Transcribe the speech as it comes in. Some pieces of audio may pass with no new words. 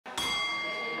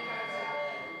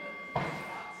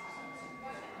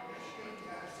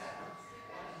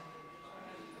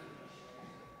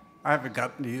I haven't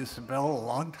gotten to use the bell in a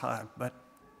long time, but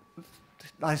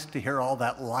it's nice to hear all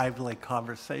that lively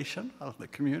conversation of the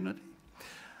community.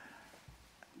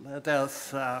 Let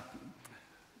us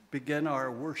begin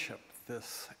our worship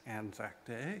this Anzac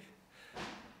Day.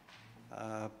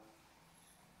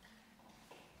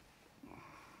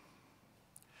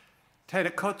 Te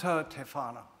koto te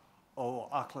whānau, o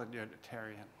Auckland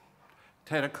Unitarian.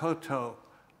 Te koto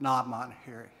nā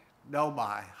manahiri, no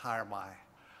mai, hire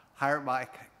mai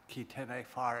ki tēnei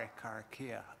whare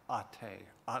karakia a te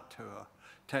atua.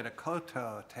 Te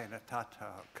koto, tēnā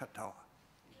tātou katoa.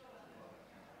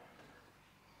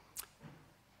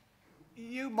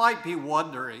 You might be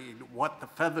wondering what the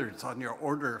feathers on your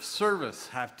order of service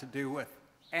have to do with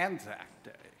Anzac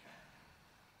Day.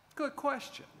 Good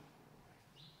question.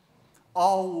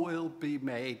 All will be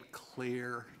made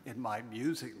clear in my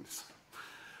musings.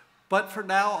 But for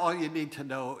now, all you need to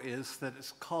know is that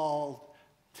it's called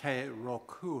Te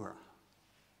Raukura.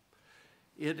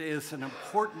 It is an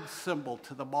important symbol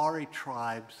to the Maori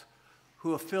tribes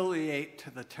who affiliate to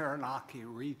the Taranaki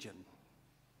region.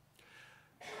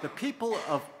 The people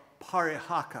of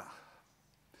Parihaka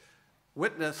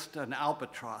witnessed an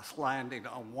albatross landing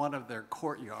on one of their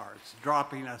courtyards,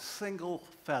 dropping a single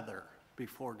feather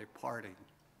before departing.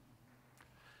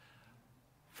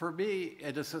 For me,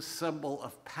 it is a symbol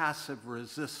of passive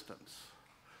resistance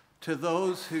to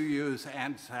those who use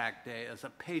Anzac Day as a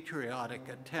patriotic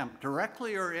attempt,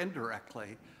 directly or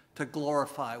indirectly, to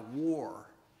glorify war.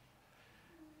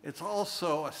 It's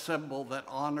also a symbol that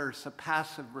honors the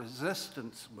passive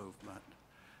resistance movement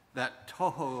that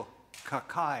Toho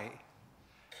Kakai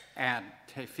and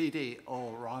Te Whiti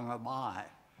o Rangamai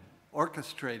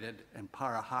orchestrated in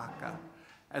Parihaka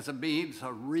as a means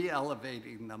of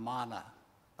re-elevating the mana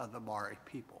of the Maori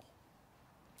people.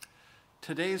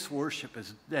 Today's worship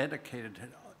is dedicated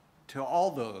to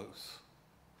all those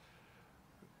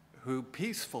who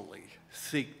peacefully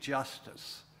seek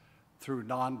justice through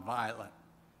nonviolent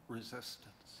resistance.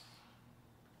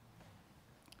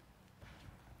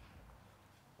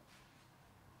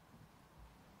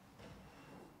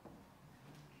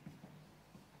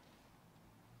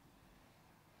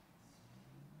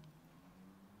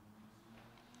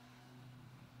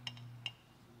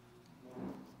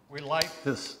 We light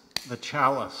the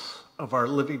chalice of our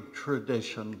living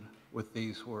tradition with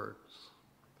these words.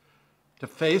 To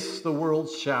face the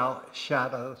world's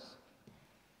shadows,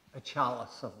 a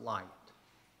chalice of light.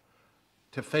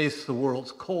 To face the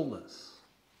world's coldness,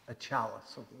 a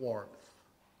chalice of warmth.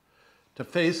 To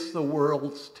face the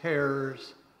world's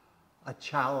terrors, a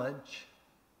chalice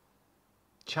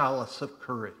of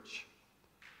courage.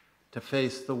 To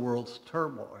face the world's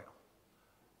turmoil,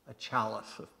 a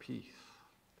chalice of peace.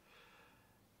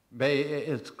 May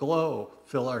its glow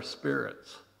fill our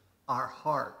spirits, our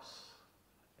hearts,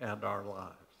 and our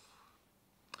lives.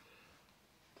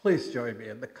 Please join me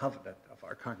in the covenant of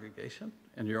our congregation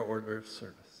and your order of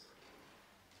service.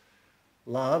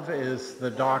 Love is the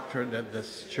doctrine of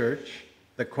this church.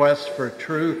 The quest for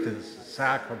truth is the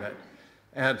sacrament,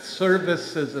 and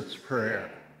service is its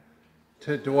prayer.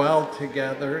 To dwell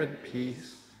together in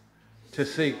peace, to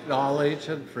seek knowledge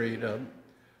and freedom,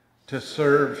 to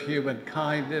serve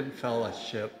humankind in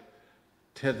fellowship,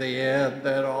 to the end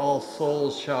that all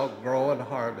souls shall grow in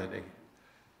harmony.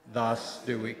 Thus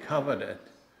do we covenant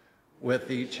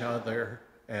with each other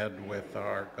and with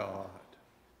our God.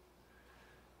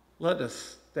 Let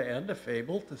us stand if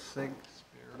able to sing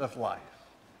Spirit of Life.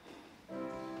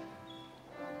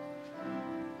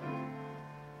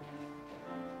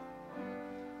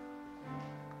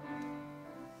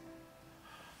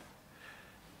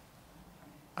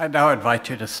 I now invite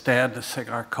you to stand to sing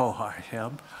our Koha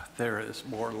Hymn, There Is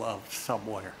More Love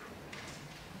Somewhere.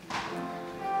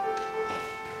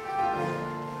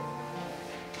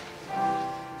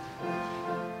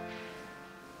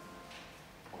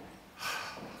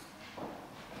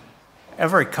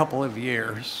 Every couple of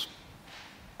years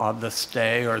on this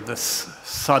day, or this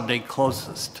Sunday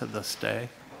closest to this day,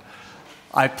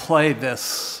 I play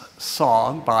this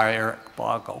song by Eric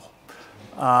Bogle.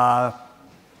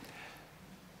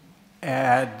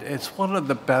 And it's one of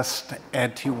the best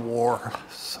anti-war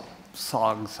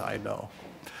songs I know.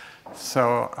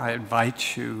 So I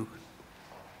invite you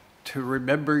to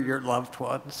remember your loved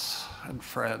ones and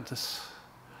friends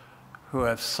who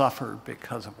have suffered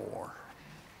because of war.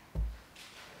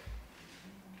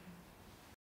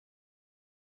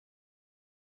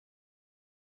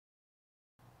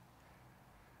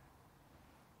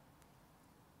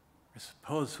 I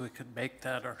suppose we could make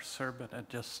that our sermon and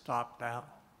just stop now.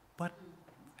 But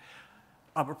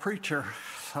I'm a preacher,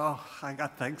 so I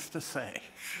got things to say.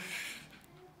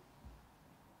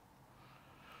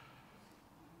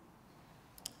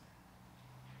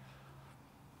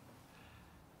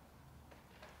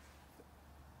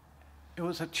 It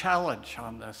was a challenge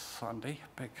on this Sunday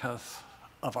because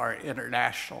of our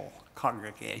international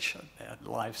congregation and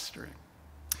live stream.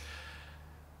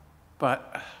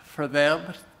 But for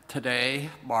them, today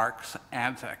marks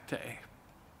Anzac Day,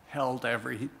 held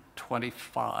every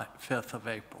 25th of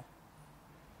April.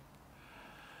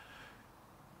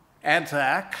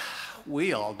 Anzac,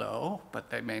 we all know, but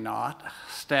they may not,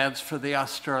 stands for the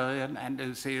Australian and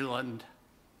New Zealand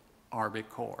Army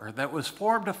Corps that was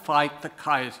formed to fight the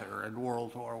Kaiser in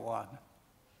World War I.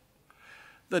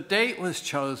 The date was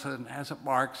chosen as it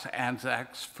marks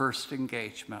Anzac's first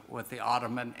engagement with the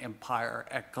Ottoman Empire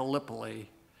at Gallipoli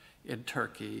in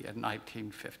Turkey in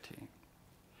 1915.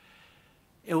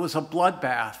 It was a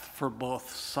bloodbath for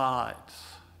both sides.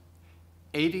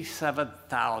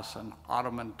 87,000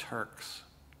 Ottoman Turks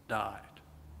died.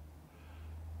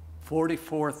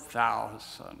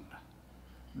 44,000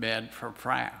 men from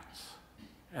France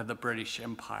and the British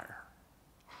Empire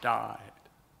died.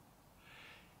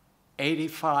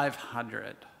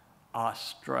 8,500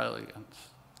 Australians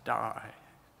died.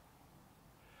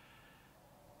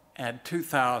 And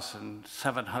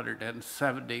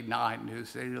 2,779 New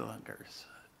Zealanders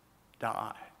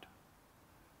died.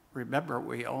 Remember,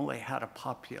 we only had a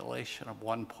population of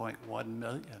 1.1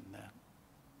 million then.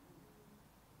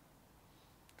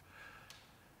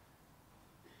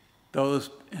 Those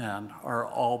men are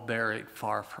all buried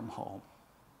far from home.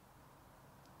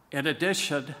 In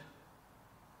addition,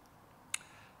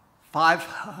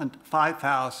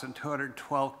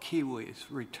 5,212 Kiwis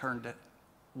returned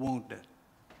wounded.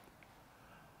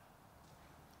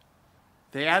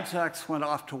 The Anzacs went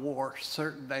off to war,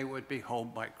 certain they would be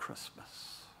home by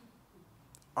Christmas,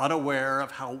 unaware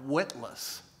of how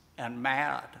witless and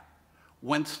mad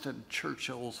Winston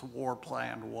Churchill's war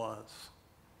plan was.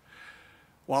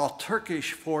 While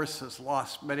Turkish forces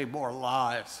lost many more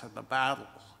lives in the battle,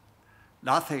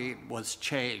 nothing was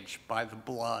changed by the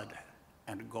blood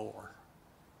and gore.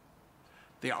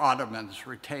 The Ottomans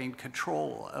retained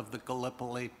control of the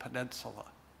Gallipoli Peninsula.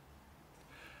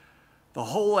 The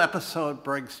whole episode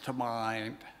brings to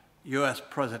mind U.S.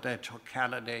 presidential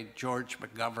candidate George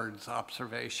McGovern's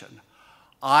observation,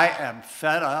 "I am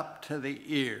fed up to the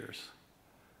ears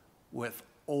with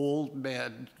old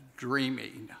men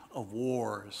dreaming of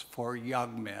wars for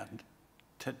young men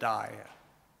to die in."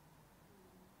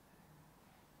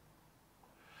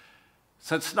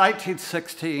 Since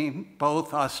 1916,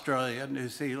 both Australia and New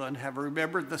Zealand have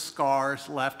remembered the scars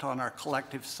left on our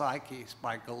collective psyches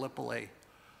by Gallipoli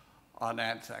on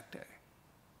Anzac Day.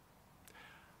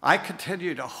 I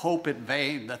continue to hope in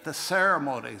vain that the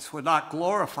ceremonies would not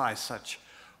glorify such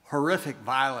horrific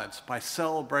violence by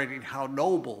celebrating how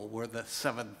noble were the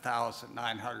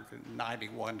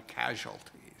 7,991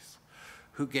 casualties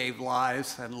who gave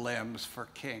lives and limbs for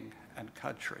king and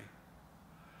country.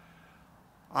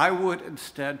 I would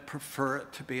instead prefer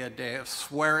it to be a day of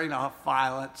swearing off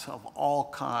violence of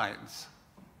all kinds,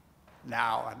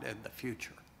 now and in the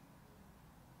future.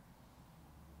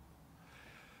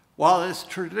 While it is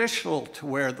traditional to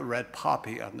wear the red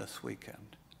poppy on this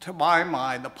weekend, to my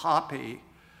mind, the poppy,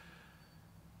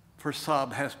 for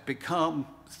some, has become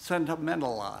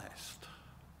sentimentalized.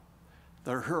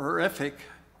 The horrific,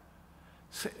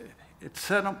 it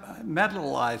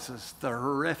sentimentalizes the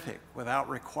horrific without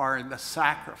requiring the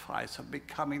sacrifice of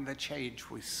becoming the change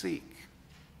we seek.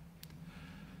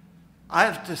 I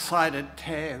have decided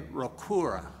Te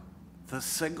Raukura, the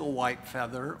single white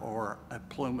feather or a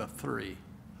plume of three,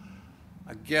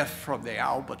 a gift from the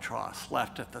albatross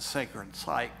left at the sacred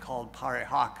site called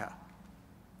Parihaka,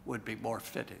 would be more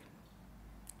fitting.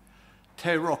 Te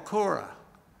Raukura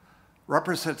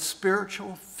represents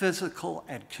spiritual, physical,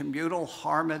 and communal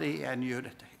harmony and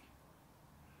unity.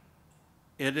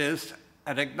 It is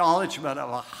an acknowledgement of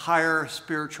a higher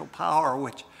spiritual power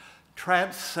which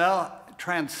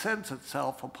transcends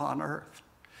itself upon earth.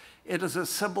 It is a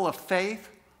symbol of faith,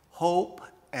 hope,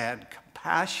 and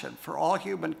compassion for all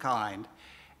humankind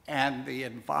and the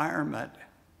environment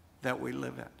that we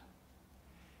live in.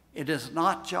 It is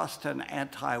not just an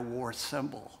anti-war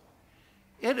symbol.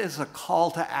 It is a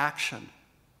call to action,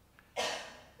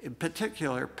 in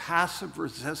particular, passive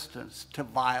resistance to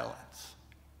violence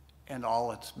in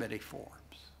all its many forms.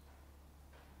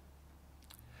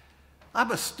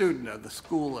 I'm a student of the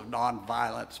school of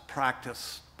nonviolence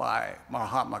practiced by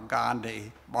Mahatma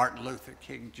Gandhi, Martin Luther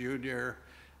King Jr.,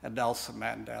 and Nelson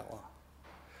Mandela.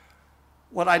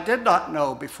 What I did not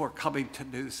know before coming to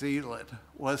New Zealand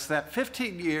was that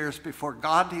 15 years before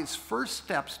Gandhi's first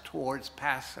steps towards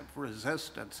passive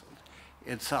resistance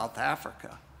in South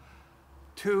Africa,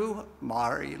 two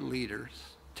Maori leaders,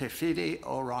 Te Whiti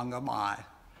o Rangamai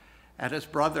and his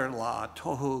brother-in-law,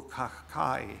 Tohu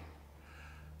Kakai,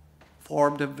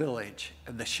 formed a village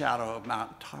in the shadow of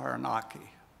Mount Taranaki,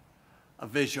 a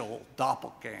visual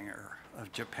doppelganger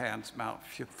of Japan's Mount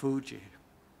Fuji.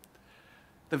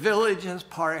 The village is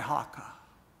Parihaka.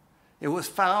 It was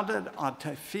founded on Te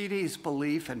Whiti's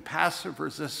belief in passive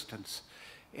resistance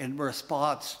in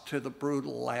response to the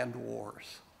brutal land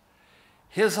wars.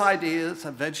 His ideas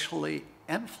eventually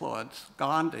influenced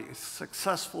Gandhi's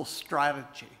successful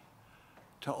strategy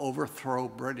to overthrow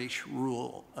British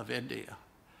rule of India,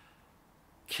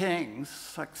 King's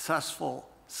successful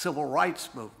civil rights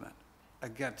movement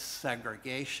against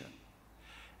segregation,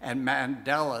 and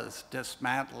Mandela's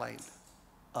dismantling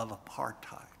of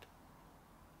apartheid.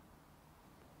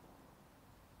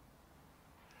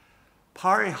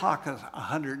 Parihaka's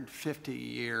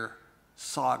 150-year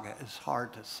saga is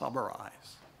hard to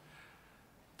summarize.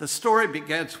 The story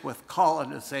begins with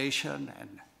colonization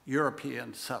and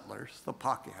European settlers, the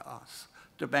Pakihas,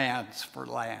 demands for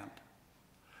land.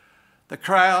 The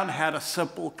crown had a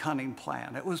simple, cunning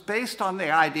plan. It was based on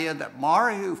the idea that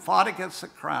Maori who fought against the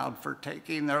crown for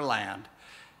taking their land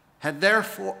had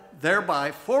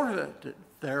thereby forfeited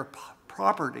their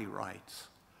property rights.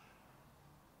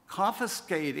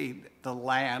 Confiscating the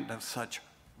land of such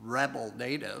rebel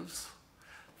natives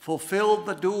fulfilled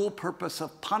the dual purpose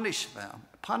of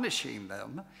punishing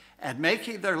them and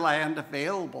making their land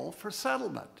available for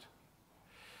settlement.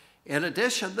 In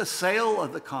addition, the sale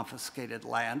of the confiscated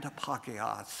land to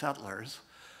Pakeha settlers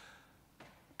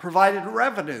provided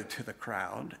revenue to the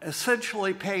crown,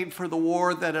 essentially paid for the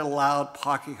war that allowed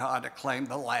Pakeha to claim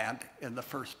the land in the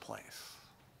first place.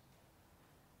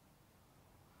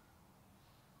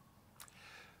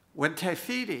 When Te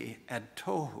Whiti and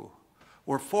Tohu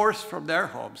were forced from their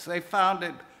homes, they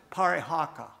founded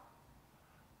Parihaka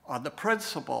on the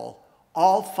principle,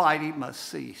 all fighting must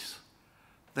cease.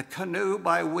 The canoe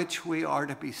by which we are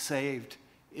to be saved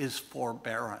is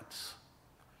forbearance.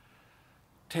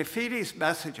 Te Whiti's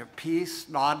message of peace,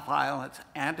 nonviolence,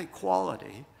 and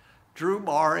equality drew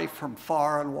Maori from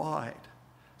far and wide,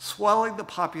 swelling the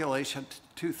population to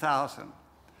 2,000.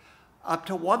 Up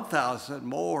to 1,000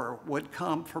 more would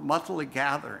come for monthly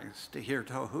gatherings to hear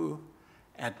Tohu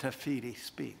and Te Whiti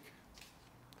speak.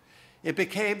 It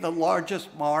became the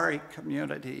largest Maori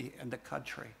community in the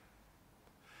country.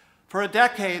 For a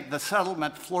decade, the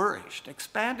settlement flourished,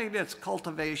 expanding its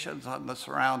cultivations on the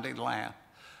surrounding land.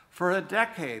 For a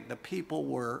decade, the people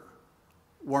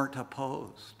weren't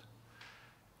opposed.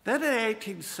 Then in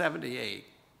 1878,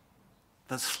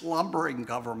 the slumbering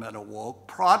government awoke,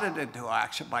 prodded into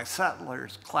action by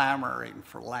settlers clamoring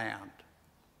for land.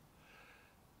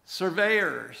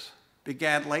 Surveyors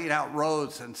began laying out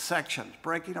roads and sections,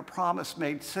 breaking a promise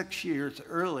made 6 years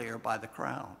earlier by the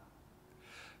Crown.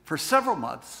 For several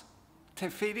months, Te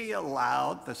Whiti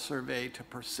allowed the survey to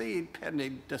proceed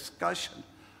pending discussion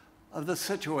of the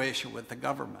situation with the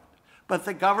government. But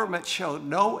the government showed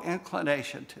no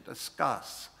inclination to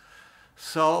discuss.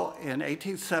 So in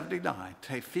 1879,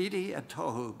 Te Whiti and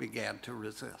Tohu began to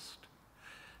resist.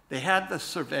 They had the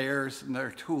surveyors and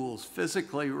their tools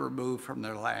physically removed from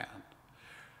their land.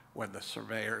 When the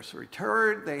surveyors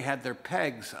returned, they had their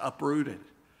pegs uprooted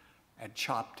and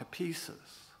chopped to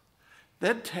pieces.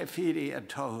 Then Te Whiti and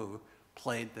Tohu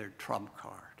played their trump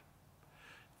card.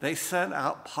 They sent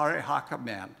out Parihaka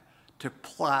men to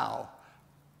plow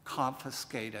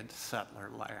confiscated settler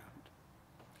land.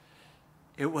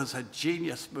 It was a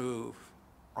genius move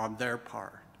on their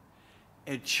part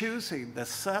in choosing the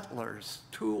settlers'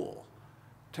 tool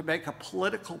to make a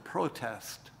political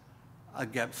protest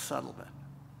against settlement.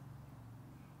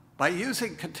 By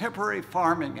using contemporary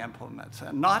farming implements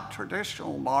and not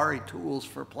traditional Maori tools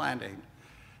for planting,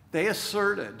 they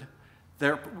asserted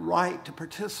their right to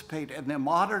participate in the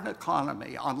modern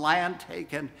economy on land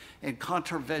taken in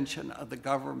contravention of the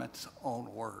government's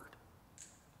own word.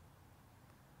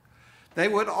 They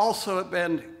would also have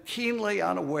been keenly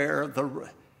unaware of the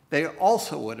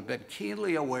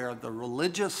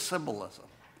religious symbolism.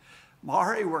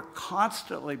 Maori were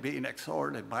constantly being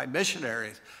exhorted by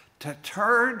missionaries to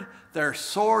turn their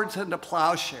swords into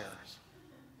plowshares,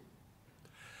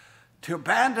 to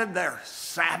abandon their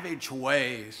savage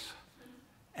ways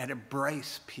and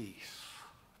embrace peace.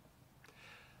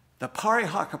 The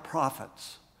Parihaka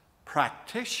prophets,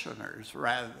 practitioners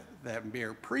rather than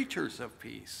mere preachers of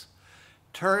peace,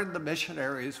 turned the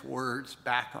missionaries' words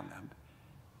back on them.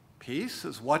 Peace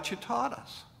is what you taught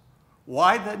us.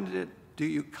 Why then do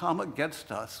you come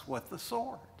against us with the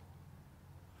sword?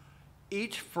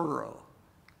 Each furrow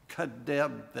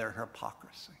condemned their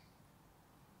hypocrisy.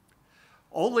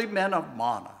 Only men of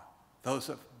mana, those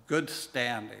of good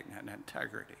standing and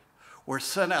integrity, were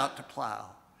sent out to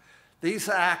plow. These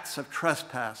acts of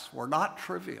trespass were not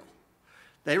trivial.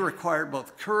 They required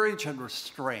both courage and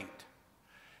restraint.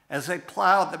 As they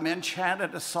plowed, the men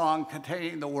chanted a song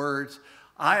containing the words,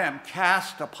 "I am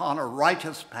cast upon a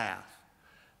righteous path,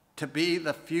 to be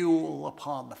the fuel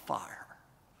upon the fire."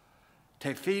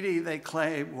 Te Fiti, they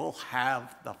claim, will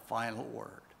have the final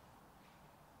word.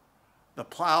 The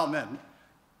plowmen,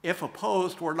 if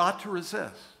opposed, were not to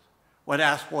resist. When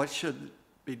asked what should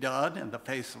be done in the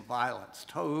face of violence,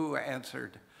 Tohu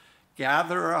answered,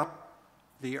 "Gather up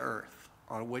the earth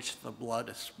on which the blood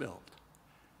is spilled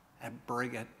and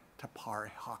bring it to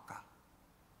Parihaka."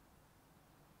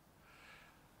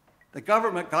 The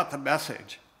government got the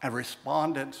message and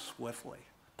responded swiftly.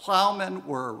 Plowmen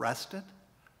were arrested,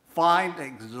 fined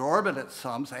exorbitant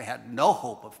sums they had no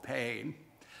hope of paying,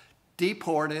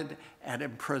 deported, and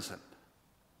imprisoned.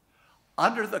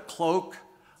 Under the cloak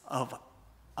of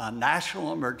a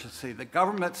national emergency, the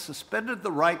government suspended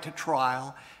the right to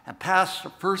trial and passed the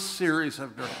first series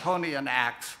of draconian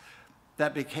acts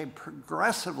that became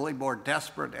progressively more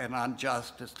desperate and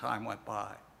unjust as time went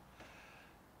by.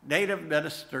 Native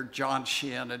Minister John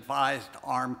Sheehan advised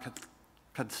armed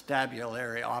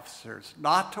constabulary officers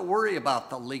not to worry about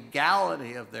the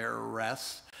legality of their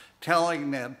arrests,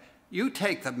 telling them, "You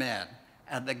take them in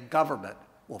and the government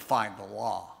will find the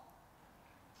law."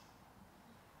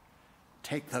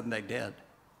 Take them they did.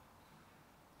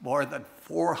 More than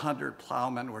 400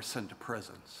 plowmen were sent to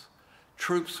prisons.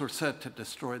 Troops were sent to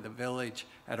destroy the village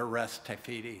and arrest Te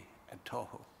Fiti and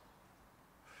Tohu.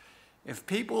 If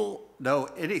people know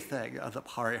anything of the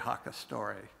Parihaka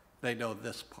story, they know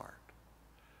this part.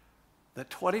 The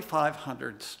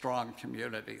 2,500 strong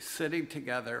community sitting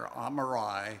together on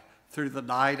Marae through the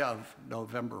night of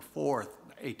November 4th,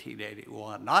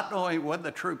 1881, not knowing when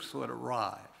the troops would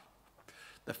arrive.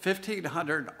 The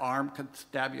 1,500 armed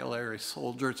constabulary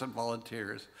soldiers and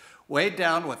volunteers, weighed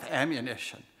down with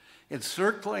ammunition,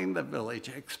 encircling the village,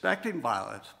 expecting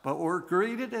violence, but were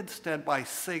greeted instead by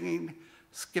singing,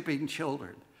 skipping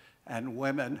children and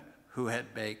women who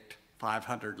had baked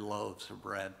 500 loaves of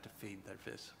bread to feed their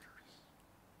visitors.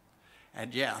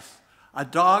 And yes, a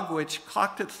dog which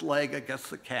cocked its leg against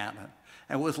the cannon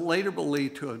and was later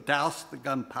believed to have doused the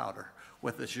gunpowder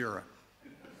with its urine.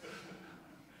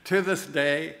 To this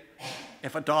day,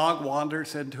 if a dog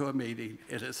wanders into a meeting,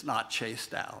 it is not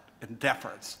chased out in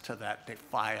deference to that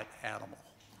defiant animal.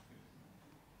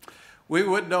 We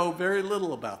would know very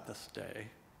little about this day,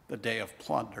 the Day of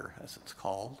Plunder, as it's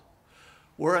called,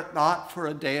 were it not for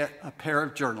a pair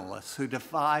of journalists who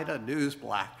defied a news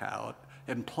blackout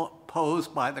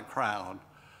imposed by the Crown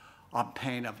on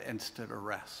pain of instant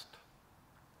arrest.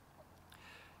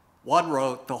 One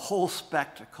wrote, "The whole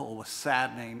spectacle was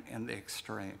saddening in the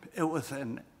extreme. It was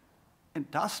an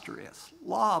industrious,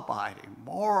 law-abiding,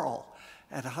 moral,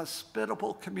 and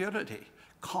hospitable community,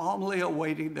 calmly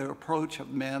awaiting the approach of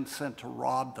men sent to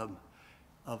rob them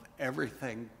of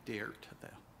everything dear to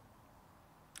them."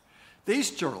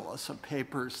 These journalists and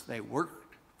papers they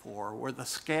worked for were the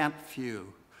scant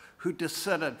few who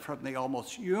dissented from the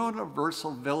almost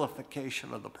universal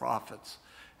vilification of the prophets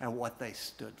and what they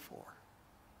stood for.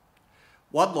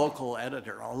 One local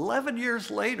editor, 11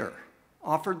 years later,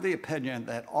 offered the opinion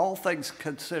that all things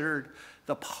considered,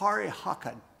 the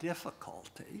Parihaka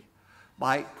difficulty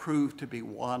might prove to be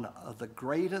one of the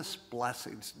greatest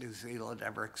blessings New Zealand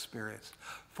ever experienced.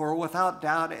 For without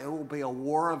doubt, it will be a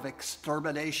war of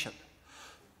extermination.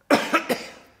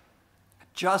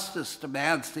 Justice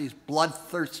demands these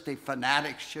bloodthirsty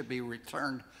fanatics should be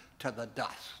returned to the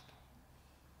dust.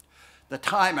 The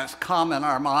time has come in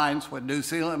our minds when New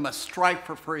Zealand must strike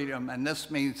for freedom, and this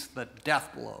means the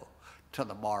death blow to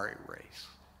the Maori race.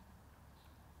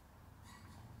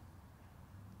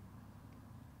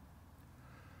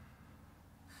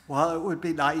 While it would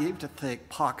be naive to think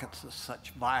pockets of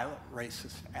such violent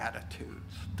racist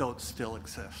attitudes don't still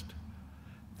exist,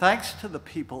 thanks to the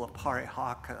people of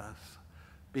Parihaka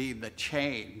being the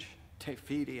change Te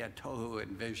Fiti and Tohu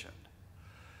envisioned,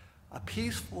 a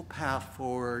peaceful path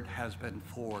forward has been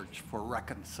forged for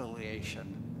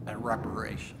reconciliation and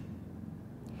reparation.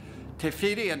 Te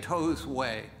Fiti and Tohu's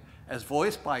way, as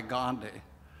voiced by Gandhi,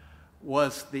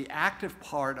 was the active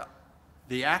part of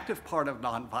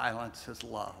nonviolence is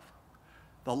love.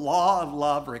 The law of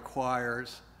love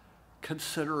requires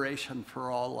consideration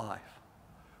for all life.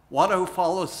 One who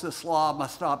follows this law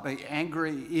must not be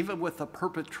angry even with the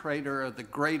perpetrator of the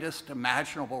greatest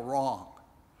imaginable wrong.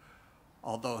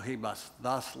 Although he must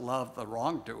thus love the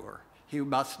wrongdoer, he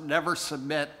must never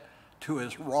submit to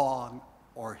his wrong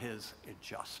or his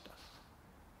injustice.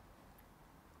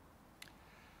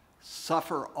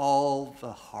 suffer all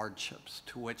the hardships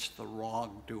to which the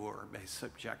wrongdoer may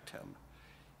subject him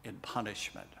in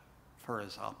punishment for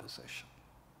his opposition.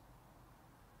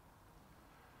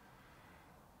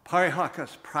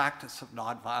 Parihaka's practice of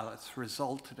nonviolence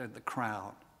resulted in the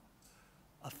Crown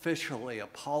officially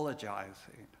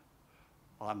apologizing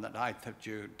on the 9th of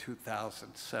June,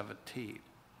 2017,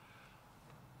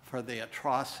 for the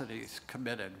atrocities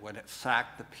committed when it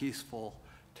sacked the peaceful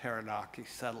Taranaki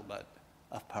settlement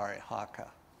of Parihaka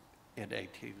in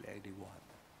 1881.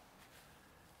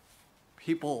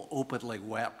 People openly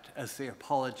wept as the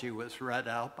apology was read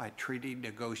out by treaty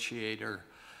negotiations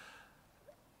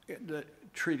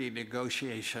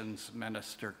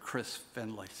minister Chris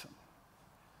Finlayson.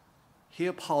 He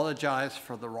apologized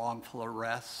for the wrongful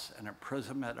arrests and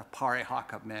imprisonment of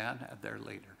Parihaka men and their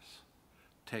leaders,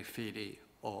 Te Whiri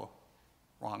o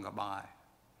Rangamai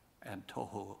and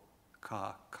Tohu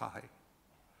Kakai.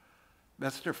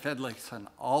 Mr. Finlayson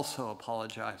also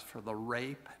apologized for the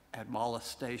rape and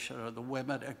molestation of the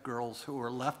women and girls who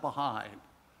were left behind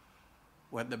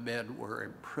when the men were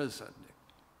imprisoned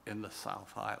in the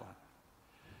South Island.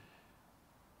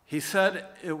 He said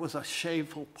it was a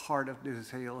shameful part of New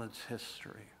Zealand's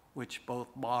history, which both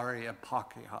Maori and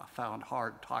Pākehā found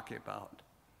hard talking about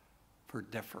for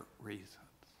different reasons.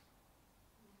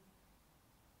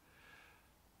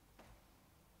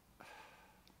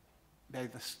 May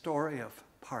the story of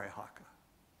Parihaka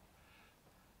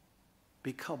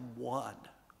become one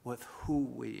with who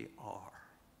we are.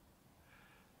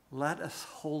 Let us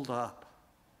hold up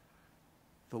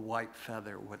the white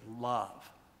feather with love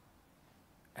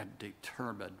and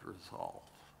determined resolve.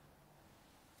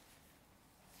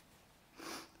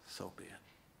 So be it.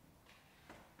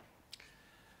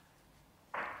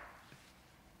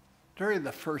 During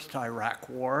the first Iraq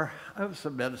War, I was a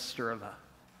minister of a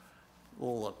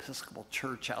little Episcopal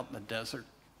church out in the desert.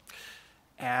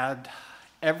 And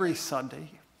every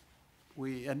Sunday,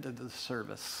 we ended the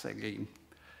service singing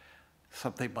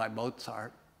something by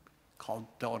Mozart called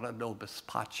Dona, Nobis,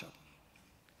 Pacem.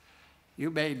 You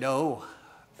may know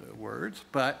the words,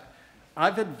 but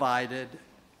I've invited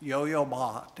Yo-Yo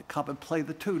Ma to come and play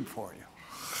the tune for you.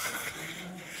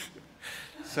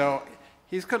 So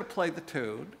he's going to play the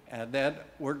tune, and then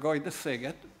we're going to sing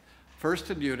it,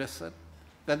 first in unison,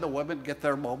 then the women get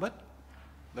their moment,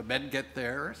 the men get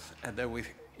theirs, and then we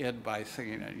end by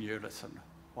singing in unison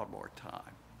one more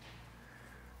time.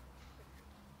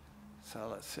 So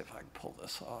let's see if I can pull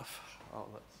this off. Oh,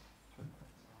 let's turn this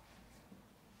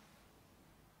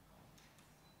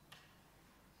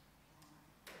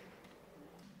off.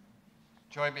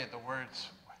 Join me in the words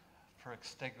for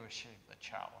extinguishing the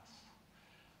chalice.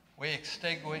 We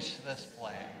extinguish this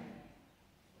flame,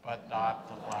 but not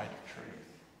the light of truth,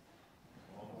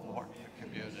 or the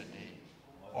community,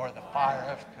 or the fire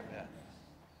of commitment.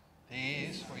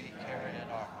 These we carry in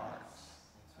our hearts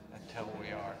until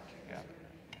we are together.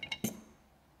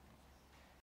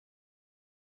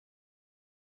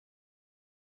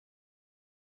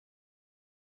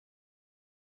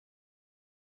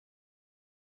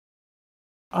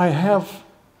 I have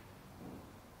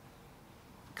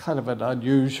kind of an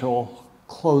unusual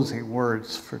closing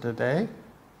words for today.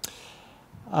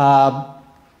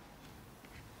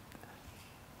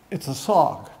 It's a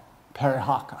song,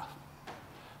 Parihaka,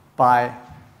 by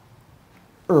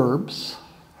Herbs.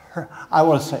 I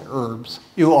want to say Herbs.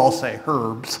 You all say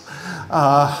Herbs.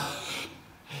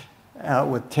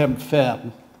 With Tim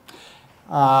Finn.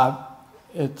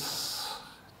 It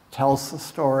tells the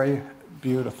story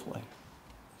beautifully.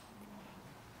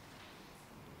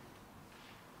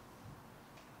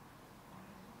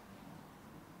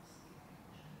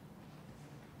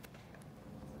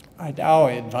 I now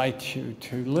invite you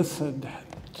to listen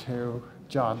to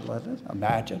John Lennon,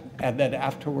 Imagine, and then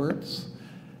afterwards,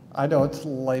 I know it's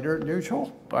later than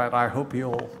usual, but I hope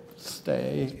you'll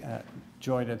stay and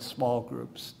join in small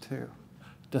groups to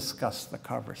discuss the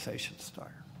conversation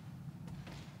starter.